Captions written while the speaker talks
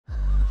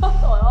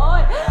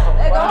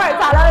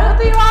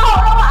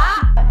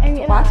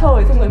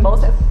trời, xong người mẫu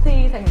sẽ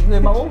thi thành người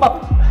mẫu mập.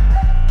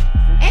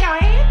 Em nói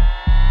em.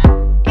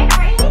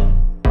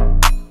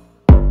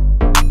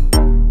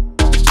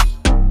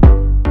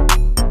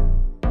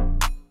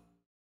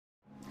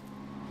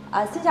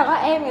 Xin chào các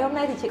em, ngày hôm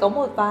nay thì chị có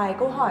một vài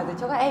câu hỏi dành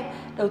cho các em.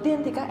 Đầu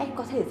tiên thì các em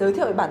có thể giới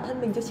thiệu về bản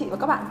thân mình cho chị và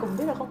các bạn cùng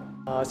biết được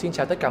không? Xin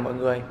chào tất cả mọi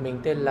người, mình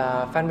tên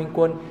là Phan Minh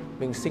Quân,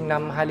 mình sinh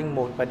năm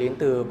 2001 và đến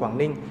từ Quảng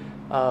Ninh.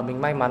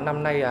 Mình may mắn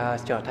năm nay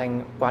trở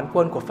thành quán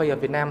quân của Fay ở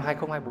Việt Nam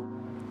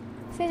 2024.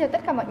 Xin chào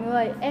tất cả mọi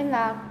người, em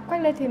là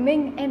Quách Lê Thùy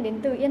Minh, em đến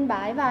từ Yên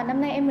Bái và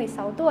năm nay em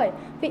 16 tuổi.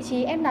 Vị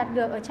trí em đạt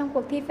được ở trong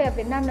cuộc thi Fay ở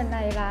Việt Nam lần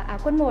này là Á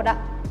quân 1 ạ.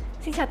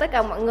 Xin chào tất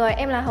cả mọi người,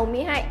 em là Hồng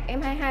Mỹ Hạnh,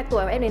 em 22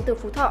 tuổi và em đến từ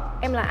Phú Thọ.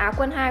 Em là Á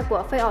quân 2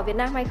 của Fay ở Việt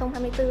Nam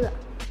 2024 ạ.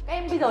 Các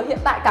em bây giờ hiện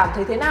tại cảm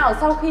thấy thế nào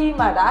sau khi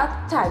mà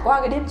đã trải qua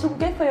cái đêm chung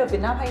kết Fay ở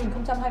Việt Nam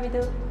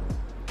 2024?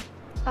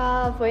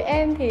 Với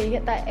em thì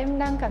hiện tại em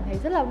đang cảm thấy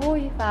rất là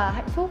vui và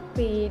hạnh phúc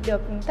vì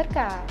được tất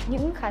cả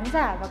những khán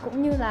giả và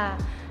cũng như là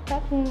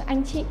các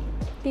anh chị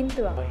tin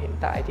tưởng. Hiện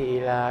tại thì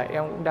là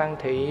em cũng đang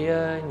thấy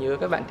nhớ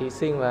các bạn thí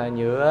sinh và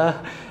nhớ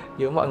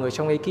mọi người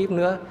trong ekip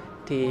nữa.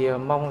 Thì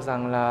mong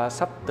rằng là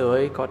sắp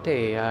tới có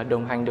thể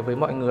đồng hành được với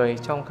mọi người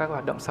trong các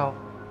hoạt động sau.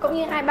 Cũng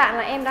như hai bạn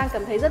là em đang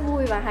cảm thấy rất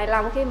vui và hài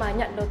lòng khi mà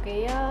nhận được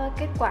cái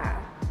kết quả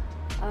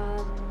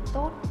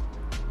tốt.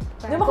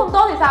 Và nếu mà không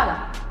tốt thì sao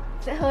nhỉ?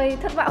 Sẽ hơi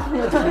thất vọng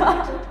một chút.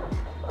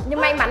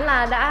 Nhưng may mắn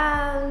là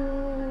đã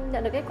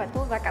nhận được kết quả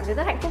tốt và cảm thấy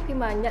rất hạnh phúc khi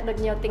mà nhận được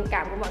nhiều tình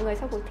cảm của mọi người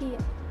sau cuộc thi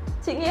ạ.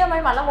 Chị nghĩ là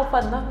may mắn là một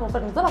phần thôi, một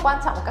phần rất là quan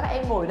trọng của các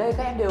em ngồi đây.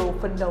 Các em đều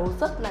phấn đấu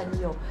rất là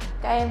nhiều,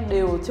 các em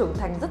đều trưởng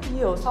thành rất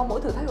nhiều sau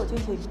mỗi thử thách của chương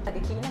trình. Là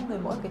cái kỹ năng người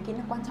mẫu là cái kỹ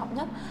năng quan trọng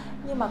nhất.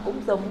 Nhưng mà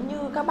cũng giống như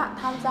các bạn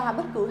tham gia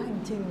bất cứ hành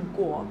trình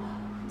của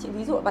chị,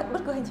 ví dụ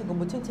bất cứ hành trình của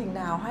một chương trình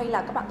nào, hay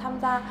là các bạn tham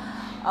gia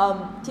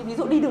chị ví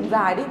dụ đi đường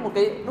dài đi, một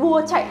cái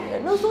đua chạy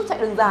nước rút chạy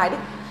đường dài đi,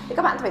 thì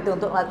các bạn phải tưởng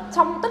tượng là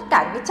trong tất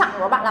cả những cái chặng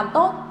mà bạn làm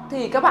tốt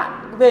thì các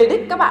bạn về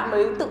đích, các bạn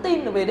mới tự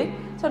tin được về đích.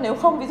 Cho nếu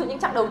không, ví dụ những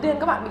chặng đầu tiên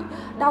các bạn bị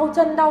đau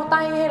chân, đau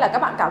tay hay là các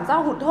bạn cảm giác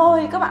hụt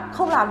hơi, các bạn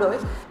không làm được ấy,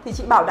 thì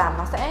chị bảo đảm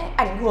nó sẽ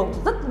ảnh hưởng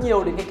rất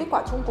nhiều đến cái kết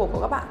quả chung cuộc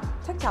của các bạn,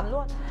 chắc chắn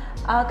luôn.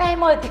 Các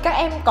em ơi, thì các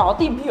em có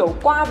tìm hiểu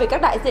qua về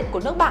các đại diện của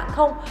nước bạn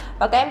không?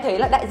 Và các em thấy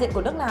là đại diện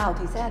của nước nào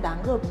thì sẽ là đáng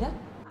gờm nhất?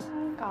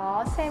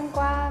 Có xem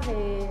qua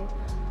về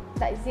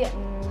đại diện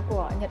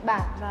của Nhật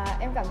Bản và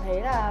em cảm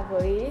thấy là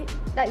với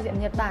đại diện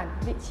Nhật Bản,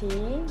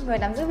 người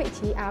nắm giữ vị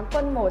trí Á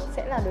quân 1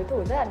 sẽ là đối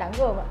thủ rất là đáng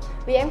gờm ạ.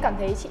 Vì em cảm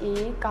thấy chị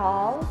ý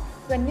có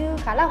gần như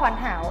khá là hoàn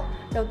hảo.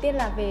 Đầu tiên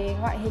là về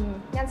ngoại hình,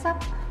 nhan sắc,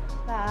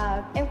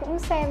 và em cũng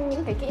xem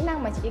những cái kỹ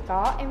năng mà chị ý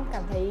có, em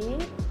cảm thấy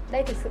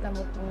đây thực sự là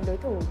một đối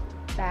thủ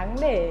đáng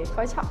để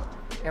coi trọng.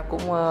 Em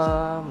cũng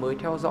mới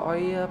theo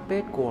dõi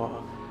page của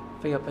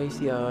Fay of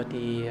Asia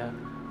thì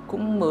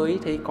cũng mới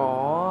thấy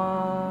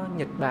có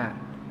Nhật Bản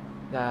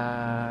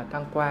là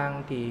Thăng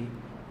Quang. Thì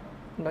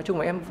nói chung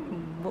là em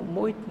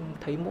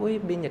thấy mỗi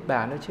bên Nhật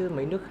Bản thôi, chứ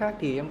mấy nước khác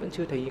thì em vẫn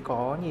chưa thấy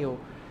có nhiều.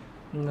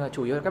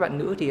 Chủ yếu là các bạn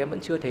nữ thì em vẫn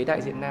chưa thấy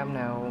đại diện nam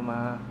nào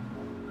mà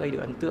gây được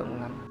ấn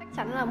tượng lắm. Chắc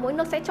chắn là mỗi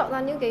nước sẽ chọn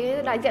ra những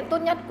cái đại diện tốt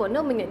nhất của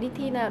nước mình để đi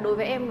thi, là đối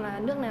với em là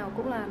nước nào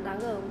cũng là đáng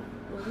gờm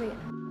đối với mình.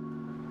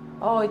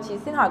 Rồi, chị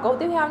xin hỏi câu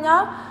tiếp theo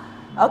nhá.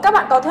 Các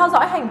bạn có theo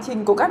dõi hành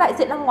trình của các đại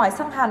diện năm ngoài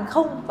sang Hàn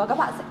không? Và các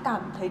bạn sẽ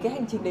cảm thấy cái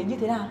hành trình đấy như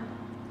thế nào?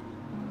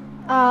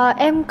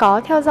 Em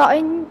có theo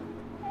dõi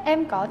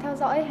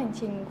hành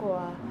trình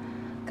của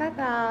các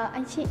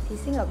anh chị thí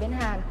sinh ở bên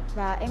Hàn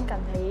và em cảm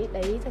thấy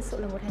đấy thật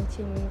sự là một hành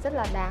trình rất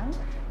là đáng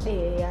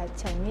để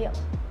trải nghiệm.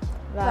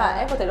 Và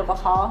em có thấy nó có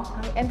khó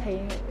không? Em thấy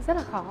rất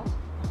là khó.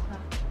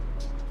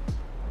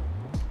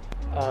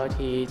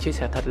 Thì chia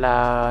sẻ thật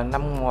là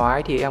năm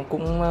ngoái thì em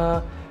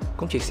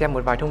cũng chỉ xem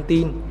một vài thông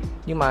tin,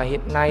 nhưng mà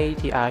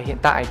hiện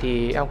tại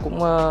thì em cũng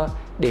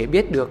để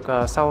biết được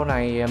sau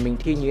này mình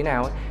thi như thế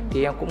nào ấy,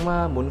 thì em cũng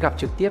muốn gặp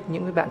trực tiếp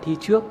những cái bạn thi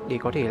trước để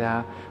có thể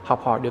là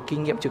học hỏi được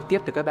kinh nghiệm trực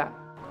tiếp từ các bạn,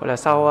 hoặc là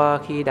sau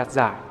khi đạt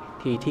giải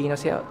thì thi nó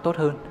sẽ tốt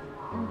hơn.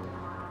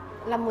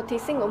 Là một thí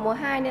sinh của mùa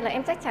 2 nên là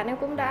em chắc chắn em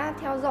cũng đã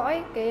theo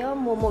dõi cái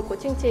mùa 1 của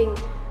chương trình.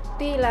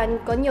 Tuy là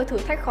có nhiều thử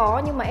thách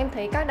khó nhưng mà em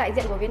thấy các đại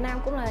diện của Việt Nam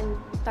cũng là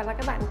toàn là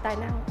các bạn tài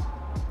năng.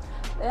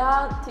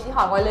 Chị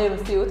hỏi ngoài lề một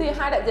xíu, thì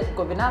hai đại diện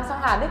của Việt Nam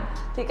sang Hàn ấy,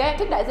 thì các em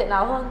thích đại diện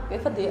nào hơn? Cái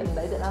phần thể hiện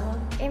đại diện nào hơn?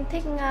 Em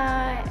thích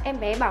em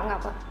bé Bảo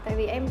Ngọc ạ, tại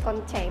vì em còn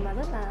trẻ mà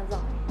rất là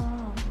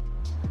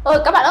giỏi.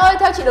 Các bạn ơi,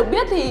 theo chị được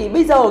biết thì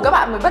bây giờ các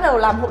bạn mới bắt đầu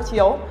làm hộ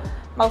chiếu.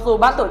 Mặc dù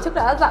ban tổ chức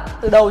đã dặn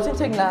từ đầu chương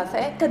trình là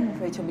sẽ cần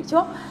phải chuẩn bị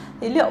trước.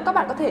 Thì liệu các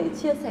bạn có thể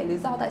chia sẻ lý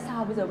do tại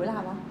sao bây giờ mới làm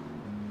không?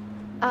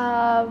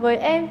 Với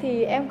em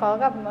thì em có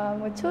gặp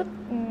một chút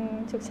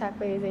trục trặc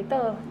về giấy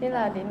tờ, nên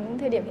là đến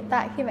thời điểm hiện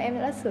tại khi mà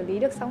em đã xử lý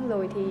được xong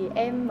rồi thì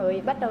em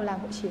mới bắt đầu làm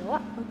hộ chiếu ạ.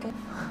 Okay.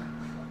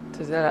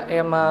 Thực ra là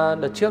em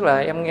đợt trước là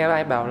em nghe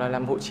ai bảo là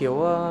làm hộ chiếu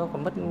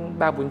còn mất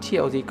 3-4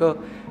 triệu gì cơ,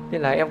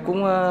 nên là em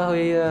cũng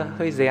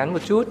hơi rén một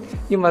chút,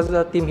 nhưng mà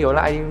giờ tìm hiểu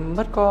lại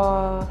mất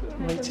có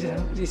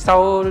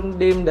sau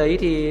đêm đấy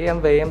thì em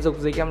về em dục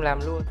dịch em làm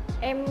luôn.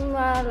 Em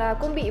là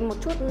cũng bị một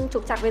chút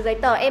trục trặc về giấy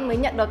tờ, em mới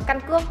nhận được căn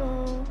cước.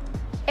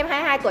 Em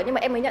 22 tuổi nhưng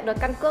mà em mới nhận được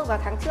căn cước vào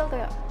tháng trước thôi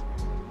ạ.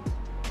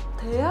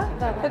 Thế á?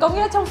 Vâng. Thế có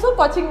nghĩa trong suốt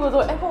quá trình vừa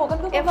rồi em không có căn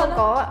cước Em công không dân á?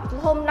 có ạ.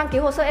 Hôm đăng ký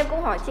hồ sơ em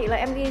cũng hỏi chị là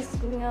em ghi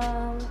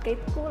cái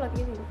cũ là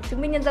cái gì?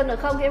 Chứng minh nhân dân được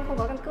không, thì em không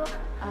có căn cước.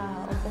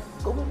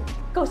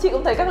 Ok. Chị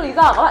cũng thấy các lý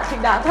do của các bạn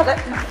chính đáng thật đấy.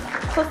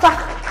 Xuất sắc.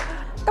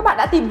 Các bạn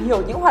đã tìm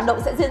hiểu những hoạt động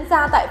sẽ diễn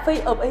ra tại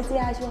Face of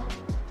Asia chưa?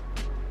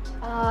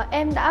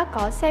 Em đã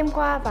có xem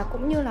qua và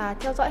cũng như là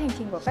theo dõi hành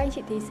trình của các anh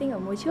chị thí sinh ở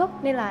mùa trước,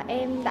 nên là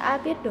em đã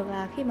biết được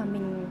là khi mà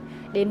mình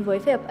đến với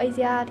Face of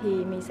Asia thì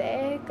mình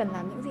sẽ cần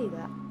làm những gì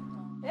rồi ạ.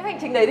 Cái hành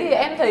trình đấy thì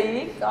em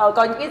thấy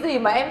có những cái gì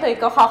mà em thấy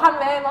có khó khăn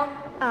với em không?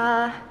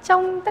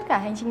 Trong tất cả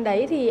hành trình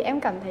đấy thì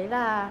em cảm thấy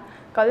là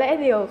có lẽ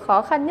điều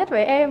khó khăn nhất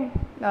với em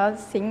đó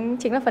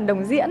chính là phần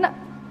đồng diễn ạ.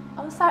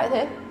 Sao lại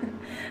thế?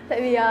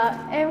 Tại vì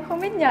em không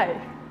biết nhảy,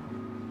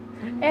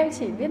 em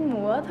chỉ biết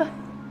múa thôi.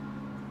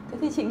 Thế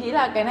thì chị nghĩ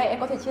là cái này em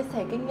có thể chia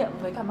sẻ kinh nghiệm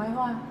với cả Mai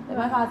Hoa.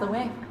 Mai Hoa giống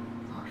em.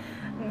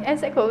 Em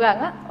sẽ cố gắng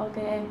ạ. Ok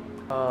em.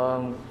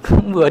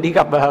 Cũng vừa đi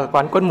gặp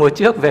quán quân mùa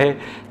trước về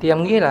thì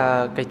em nghĩ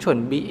là cái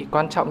chuẩn bị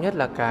quan trọng nhất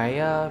là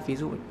cái ví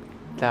dụ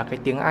là cái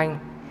tiếng Anh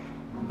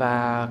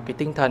và cái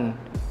tinh thần,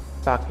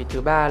 và cái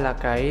thứ ba là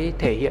cái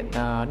thể hiện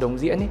đồng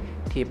diễn ấy.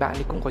 Thì bạn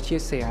ấy cũng có chia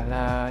sẻ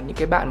là những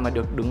cái bạn mà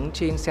được đứng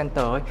trên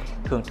center ấy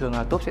thường thường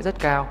là top sẽ rất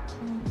cao.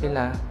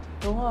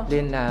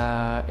 Nên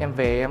là em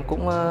về em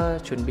cũng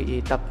chuẩn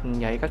bị tập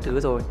nhảy các thứ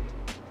rồi.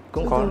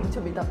 Cũng có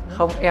chuẩn bị tập nữa.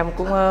 Không, em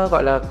cũng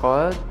gọi là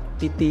có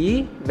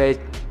tí về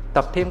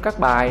tập thêm các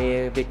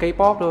bài về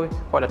K-pop thôi,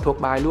 gọi là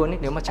thuộc bài luôn ấy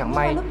nếu mà chẳng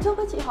may. Lúc trước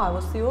ấy, chị hỏi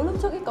một xíu,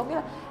 lúc trước ấy có nghĩa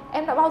là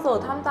em đã bao giờ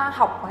tham gia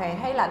học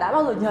hay là đã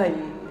bao giờ nhảy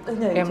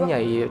Em chưa?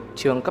 nhảy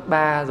trường cấp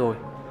 3 rồi.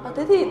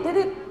 Thế thì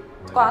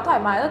quá thoải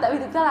mái rồi, tại vì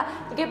thực ra là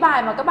những cái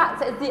bài mà các bạn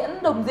sẽ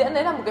đồng diễn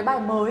đấy là một cái bài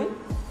mới,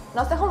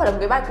 nó sẽ không phải là một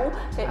cái bài cũ.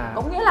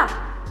 Có nghĩa là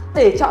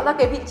để chọn ra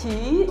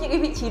những cái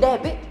vị trí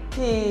đẹp ấy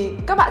thì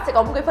các bạn sẽ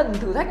có một cái phần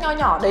thử thách nho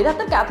nhỏ, đấy là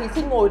tất cả thí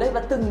sinh ngồi đây và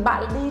từng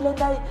bạn đi lên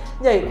đây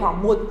nhảy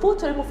khoảng 1 phút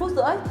cho đến 1 phút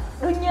rưỡi.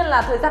 Đương nhiên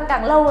là thời gian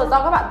càng lâu là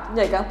do các bạn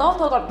nhảy càng tốt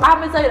thôi, còn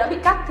 30 giây đã bị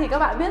cắt thì các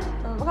bạn biết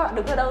các bạn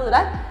đứng ở đâu rồi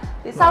đấy.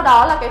 Thì sau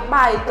đó là cái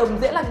bài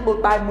đồng diễn là một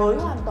bài mới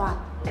hoàn toàn.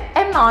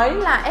 Em nói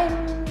là em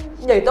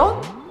nhảy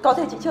tốt, có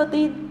thể chị chưa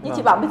tin, nhưng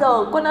chị bảo bây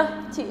giờ Quân ơi,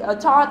 chị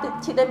cho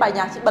chị tên bài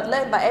nhạc, chị bật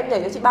lên và em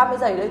nhảy cho chị 30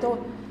 giây đây thôi,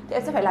 thì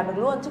em sẽ phải làm được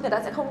luôn, chứ người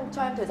ta sẽ không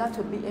cho em thời gian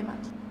chuẩn bị em ạ.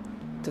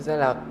 Thực ra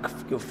là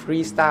kiểu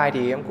freestyle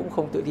thì em cũng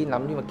không tự tin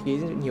lắm, nhưng mà ví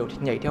dụ nhiều thì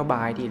nhảy theo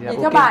bài thì là nhảy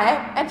ok. theo bài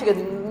em chỉ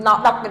cần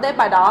đọc cái tên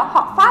bài đó,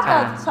 họ phát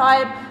ra cho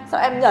em,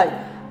 sau em nhảy.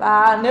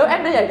 Và nếu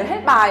em đã nhảy được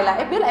hết bài là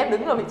em biết là em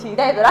đứng ở vị trí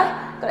đẹp rồi đấy.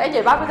 Còn em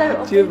nhảy 30 giây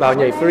rồi. Chứ bảo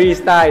nhảy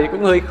freestyle thì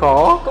cũng hơi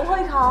khó. Cũng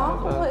hơi khó.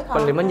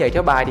 Còn nếu mà nhảy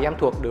theo bài thì em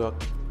thuộc được.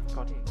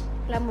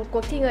 Là một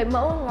cuộc thi người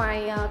mẫu,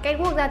 ngoài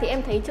catwalk ra thì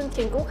em thấy chương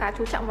trình cũng khá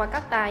chú trọng vào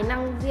các tài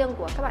năng riêng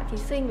của các bạn thí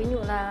sinh, ví dụ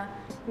là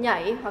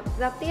nhảy hoặc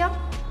giao tiếp.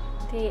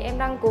 Thì em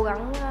đang cố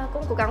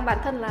gắng bản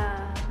thân là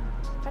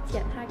phát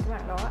triển hai cái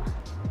mảng đó ạ.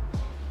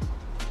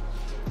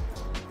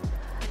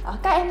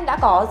 Các em đã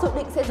có dự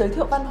định sẽ giới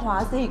thiệu văn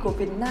hóa gì của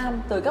Việt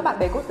Nam tới các bạn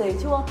bè quốc tế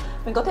chưa?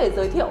 Mình có thể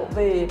giới thiệu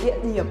về địa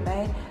điểm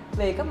này,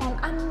 về các món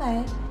ăn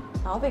này,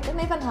 về các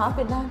nét văn hóa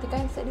Việt Nam, thì các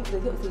em sẽ định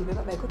giới thiệu gì với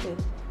bạn bè quốc tế?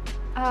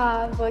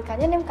 Với cá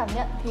nhân em cảm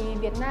nhận thì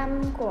Việt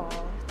Nam của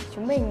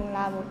chúng mình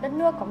là một đất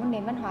nước có một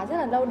nền văn hóa rất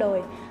là lâu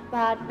đời,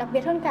 và đặc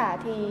biệt hơn cả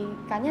thì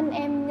cá nhân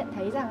em nhận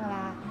thấy rằng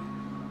là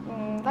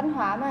văn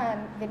hóa mà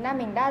Việt Nam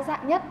mình đa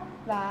dạng nhất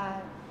và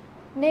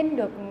nên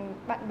được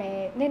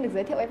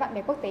giới thiệu với bạn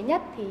bè quốc tế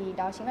nhất thì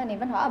đó chính là nền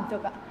văn hóa ẩm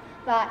thực ạ.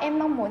 Và em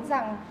mong muốn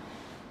rằng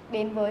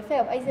đến với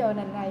Face of Asia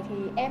lần này thì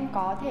em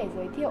có thể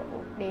giới thiệu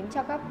đến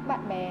cho các bạn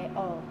bè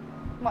ở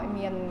mọi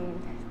miền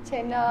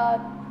trên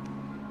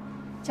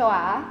châu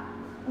Á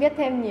biết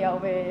thêm nhiều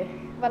về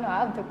văn hóa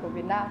ẩm thực của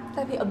Việt Nam.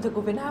 Tại vì ẩm thực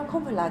của Việt Nam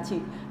không phải là chỉ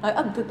nói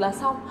ẩm thực là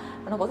xong,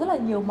 mà nó có rất là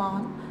nhiều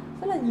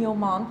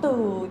món, từ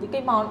những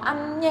cái món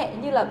ăn nhẹ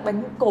như là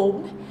bánh cốm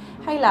này,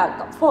 hay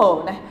là phở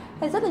này,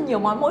 hay rất là nhiều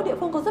món, mỗi địa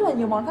phương có rất là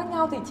nhiều món khác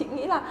nhau. Thì chị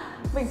nghĩ là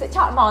mình sẽ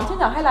chọn món chứ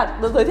nhở, hay là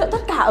được giới thiệu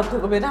tất cả ẩm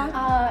thực của Việt Nam?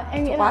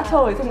 Em nghĩ quá là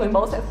trời, thì người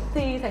mẫu sẽ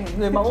thi thành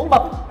người mẫu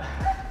mập.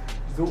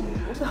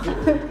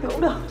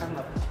 Cũng được.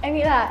 Em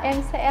nghĩ là em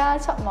sẽ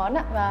chọn món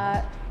ạ,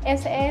 và em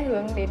sẽ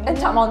hướng đến. Em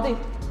chọn món gì?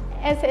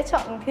 Em sẽ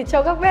chọn thịt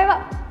trâu các bếp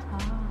ạ.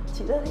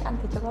 Chị rất thích ăn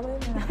thịt trâu các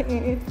bếp.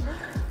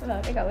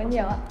 Vâng, em cảm ơn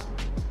nhiều ạ.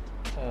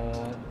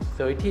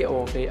 Giới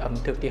thiệu về ẩm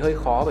thực thì hơi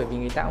khó, bởi vì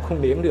người ta cũng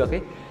không nếm được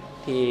ấy.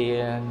 Thì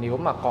nếu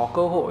mà có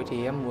cơ hội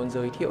thì em muốn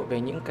giới thiệu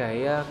về những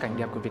cái cảnh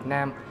đẹp của Việt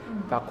Nam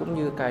và cũng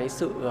như cái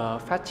sự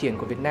phát triển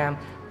của Việt Nam,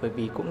 bởi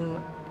vì cũng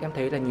em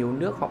thấy là nhiều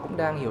nước họ cũng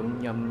đang hiểu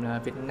nhầm là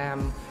Việt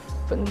Nam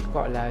vẫn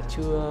gọi là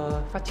chưa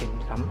phát triển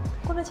lắm.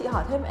 Cô ơi, chị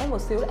hỏi thêm em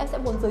một xíu là em sẽ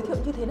muốn giới thiệu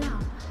như thế nào?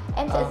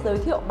 Em sẽ giới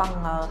thiệu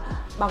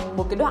bằng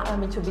một cái đoạn mà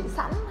mình chuẩn bị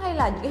sẵn, hay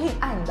là những cái hình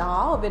ảnh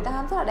đó ở Việt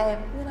Nam rất là đẹp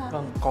như nào?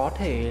 Vâng, có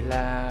thể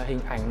là hình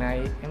ảnh này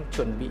em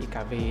chuẩn bị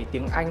cả về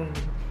tiếng Anh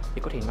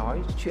để có thể nói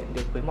chuyện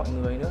được với mọi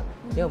người nữa.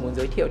 Nếu mà muốn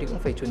giới thiệu thì cũng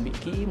phải chuẩn bị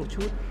kỹ một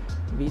chút.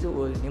 Ví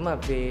dụ nếu mà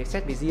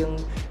xét về riêng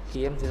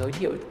thì em sẽ giới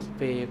thiệu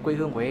về quê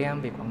hương của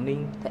em, về Quảng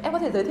Ninh. Thế em có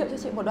thể giới thiệu cho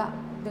chị một đoạn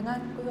tiếng Anh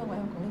quê hương của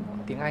em Quảng Ninh không?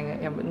 Tiếng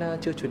Anh em vẫn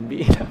chưa chuẩn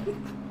bị lắm.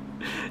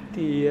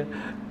 Thì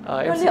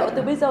em Nguyên liệu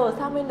từ bây giờ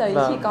sang bên đấy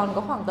Vâng. chỉ còn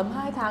có khoảng tầm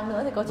 2 tháng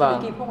nữa thì có chuẩn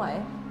Vâng. bị kịp không ạ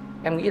em?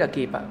 em nghĩ là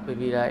kịp ạ, bởi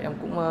vì là em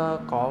cũng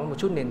có một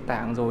chút nền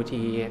tảng rồi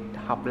thì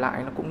học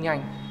lại nó cũng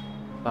nhanh.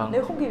 Vâng,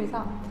 Nếu không kịp thì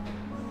sao?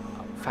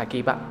 phải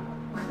kịp ạ.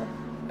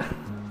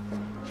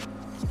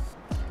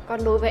 Còn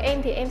đối với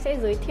em thì em sẽ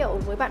giới thiệu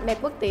với bạn bè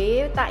quốc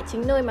tế tại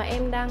chính nơi mà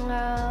em đang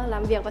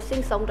làm việc và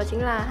sinh sống, đó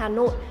chính là Hà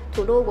Nội,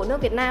 thủ đô của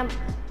nước Việt Nam.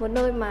 Một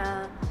nơi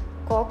mà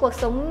có cuộc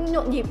sống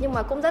nhộn nhịp nhưng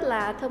mà cũng rất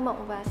là thơ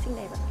mộng và xinh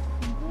đẹp ạ.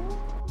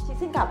 Chị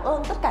xin cảm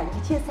ơn tất cả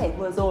những chia sẻ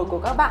vừa rồi của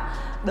các bạn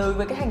đối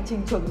với cái hành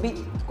trình chuẩn bị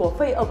của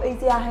Face of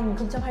Asia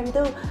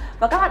 2024.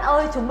 Và các bạn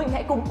ơi, chúng mình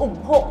hãy cùng ủng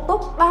hộ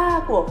top 3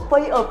 của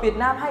Face of Việt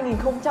Nam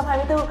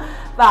 2024.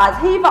 Và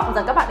hy vọng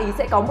rằng các bạn ý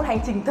sẽ có một hành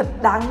trình thật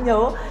đáng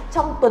nhớ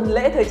trong tuần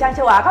lễ thời trang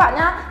châu Á các bạn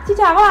nhé. Xin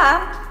chào các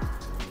bạn.